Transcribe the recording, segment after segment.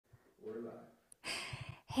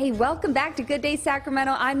Hey, welcome back to Good Day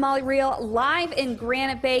Sacramento. I'm Molly Riehl, live in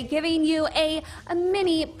Granite Bay, giving you a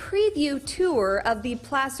mini preview tour of the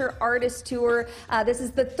Placer Artist Tour. This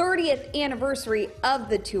is the 30th anniversary of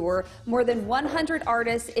the tour. More than 100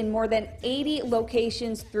 artists in more than 80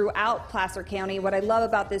 locations throughout Placer County. What I love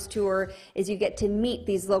about this tour is you get to meet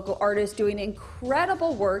these local artists doing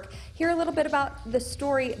incredible work, hear a little bit about the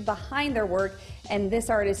story behind their work, and this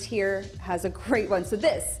artist here has a great one. So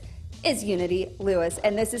this is Unity Lewis,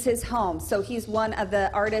 and this is his home. So he's one of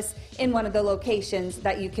the artists in one of the locations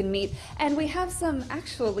that you can meet. And we have some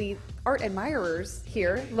actually art admirers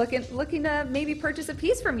here looking to maybe purchase a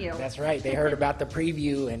piece from you. That's right. They heard about the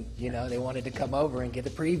preview and, they wanted to come over and get the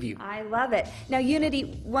preview. I love it. Now,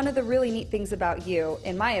 Unity, one of the really neat things about you,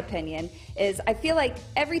 in my opinion, is I feel like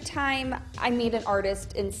every time I meet an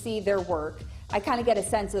artist and see their work, I kind of get a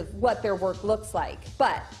sense of what their work looks like.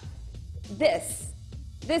 But this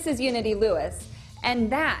is Unity Lewis, and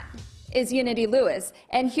that is Unity Lewis.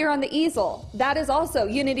 And here on the easel, that is also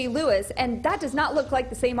Unity Lewis, and that does not look like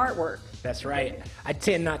the same artwork. That's right. I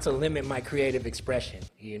tend not to limit my creative expression,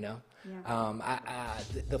 Yeah.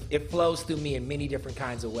 It flows through me in many different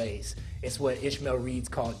kinds of ways. It's what Ishmael Reed's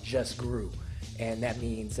called just grew, and that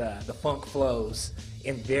means the funk flows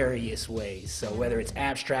in various ways. So whether it's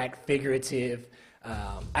abstract, figurative,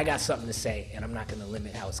 I got something to say, and I'm not going to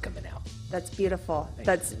limit how it's coming out. That's beautiful.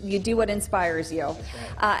 You do what inspires you.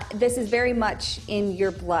 That's right. This is very much in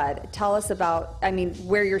your blood. Tell us about,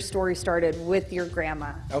 where your story started with your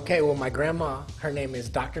grandma. Okay, well, my grandma, her name is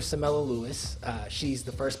Dr. Samela Lewis. She's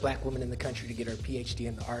the first black woman in the country to get her PhD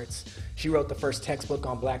in the arts. She wrote the first textbook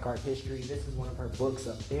on black art history. This is one of her books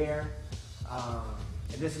up there.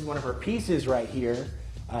 And this is one of her pieces right here.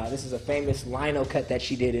 This is a famous lino cut that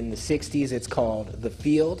she did in the 60s. It's called The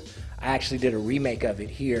Field. I actually did a remake of it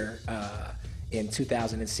here in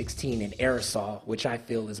 2016 in aerosol, which I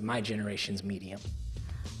feel is my generation's medium.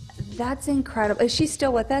 That's incredible. Is she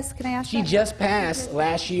still with us? Can I ask She that? just passed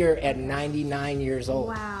last year at 99 years old.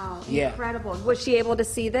 Wow, Yeah. incredible. Was she able to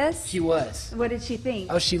see this? She was. What did she think?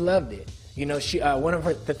 Oh, she loved it. One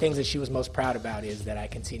of the things that she was most proud about is that I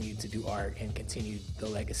continued to do art and continued the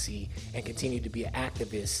legacy and continued to be an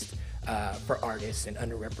activist for artists and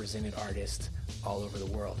underrepresented artists all over the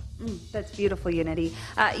world. That's beautiful, Unity.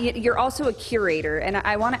 You're also a curator, and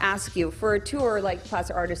I want to ask you, for a tour like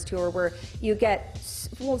Placer Artist Tour, where you get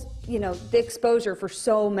the exposure for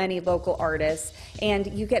so many local artists, and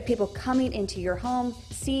you get people coming into your home,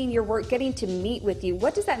 seeing your work, getting to meet with you,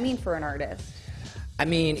 what does that mean for an artist? It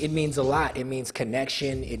means a lot. It means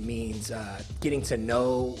connection. It means getting to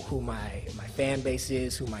know who my fan base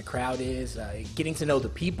is, who my crowd is, getting to know the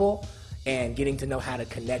people, and getting to know how to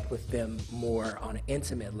connect with them more on an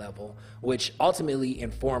intimate level, which ultimately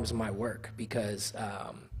informs my work because,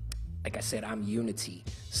 like I said, I'm unity.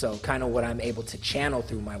 So kind of what I'm able to channel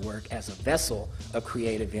through my work as a vessel of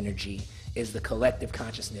creative energy is the collective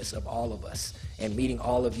consciousness of all of us. And meeting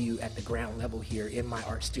all of you at the ground level here in my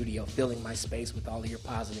art studio, filling my space with all of your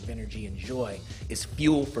positive energy and joy is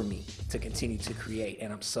fuel for me to continue to create.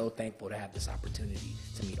 And I'm so thankful to have this opportunity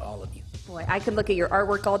to meet all of you. Boy, I could look at your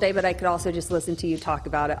artwork all day, but I could also just listen to you talk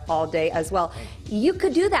about it all day as well. You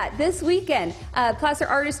could do that this weekend. Placer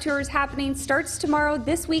Artist Tour is happening, starts tomorrow,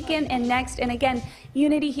 this weekend, and next. And again,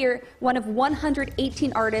 Unity here, one of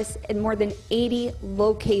 118 artists in more than 80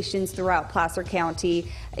 locations throughout Placer County.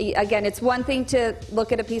 Again, it's one thing to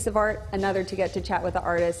look at a piece of art, another to get to chat with the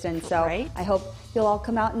artist. And so I hope you'll all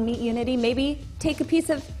come out and meet Unity, maybe take a piece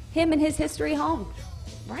of him and his history home.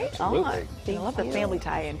 Right Absolutely. on. I love the family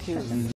tie-in, too.